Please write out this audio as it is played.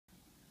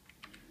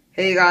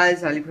Hey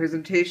guys, Ali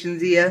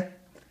Presentations here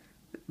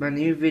with my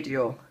new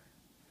video.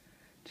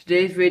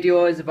 Today's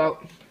video is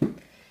about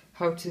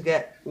how to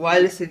get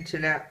wireless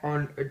internet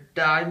on a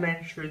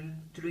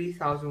Dimension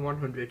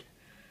 3100.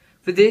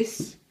 For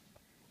this,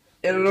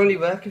 it'll only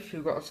work if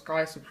you've got a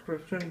Sky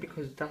subscription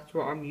because that's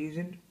what I'm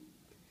using.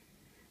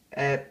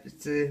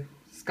 It's a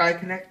Sky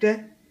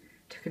connector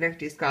to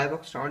connect your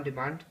Skybox to on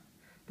demand,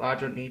 but I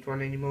don't need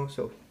one anymore,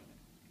 so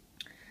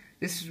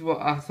this is what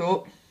I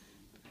thought.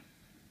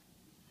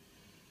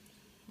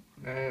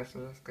 So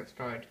let's get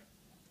started.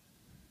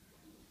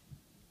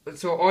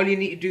 So all you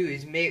need to do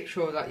is make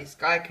sure that your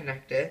Sky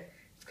connector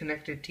is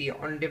connected to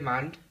your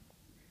on-demand,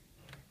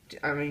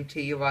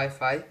 to your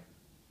Wi-Fi.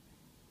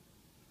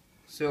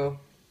 So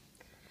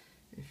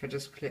if I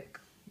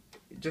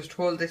just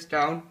hold this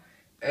down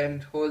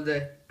and hold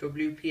the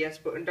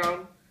WPS button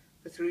down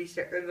for 3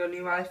 seconds on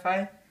your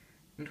Wi-Fi,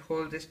 and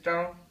hold this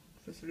down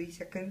for 3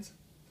 seconds,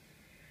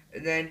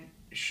 and then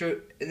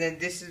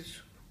this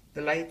is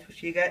the light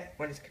which you get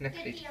when it's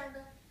connected.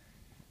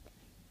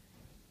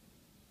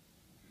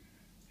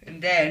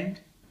 And then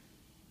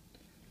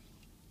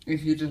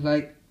if you just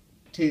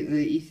take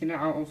the Ethernet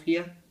out of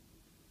here,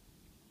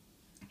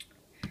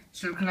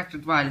 still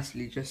connected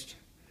wirelessly, just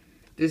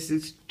this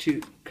is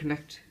to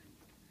connect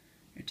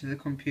it to the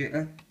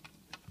computer.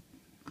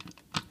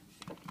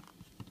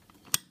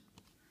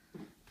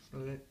 So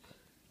let's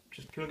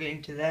just plug it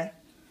into there,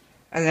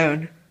 and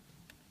then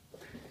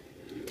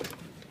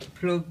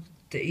plug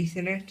the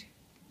Ethernet,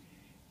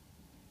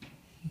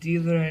 the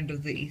other end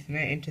of the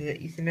Ethernet, into the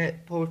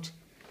Ethernet port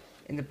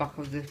in the back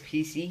of the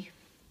PC.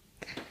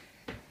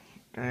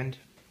 And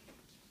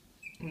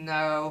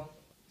now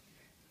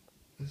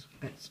let's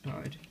get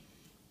started.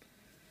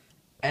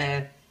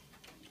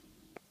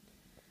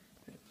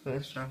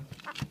 First round.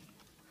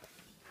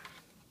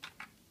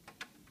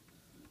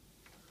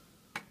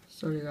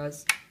 Sorry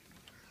guys.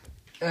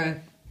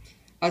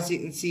 As you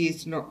can see,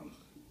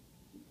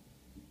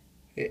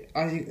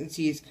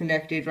 it's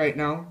connected right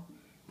now,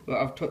 but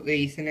I've took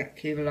the Ethernet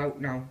cable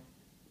out now.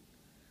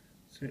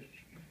 So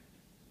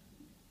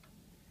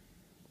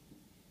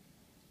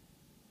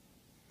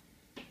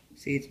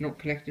see, it's not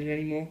connected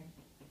anymore.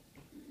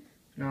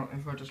 Now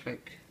if I just plug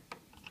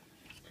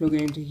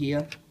it into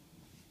here,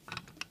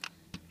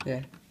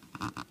 there,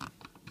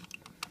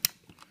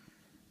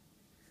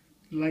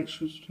 the light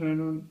should turn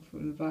on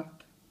from the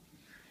back,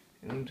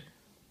 and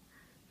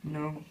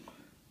now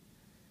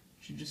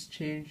should just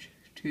change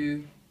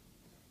to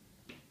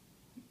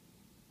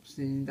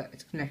seeing that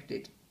it's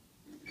connected.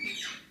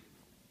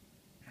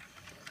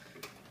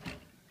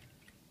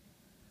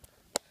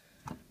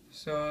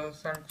 So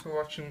thanks for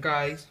watching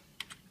guys,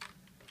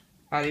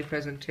 Ali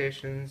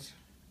Presentations.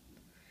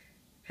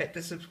 Hit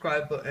the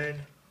subscribe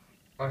button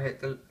or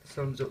hit the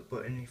thumbs up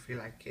button if you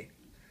like it.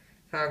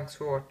 Thanks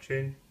for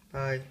watching,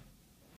 bye.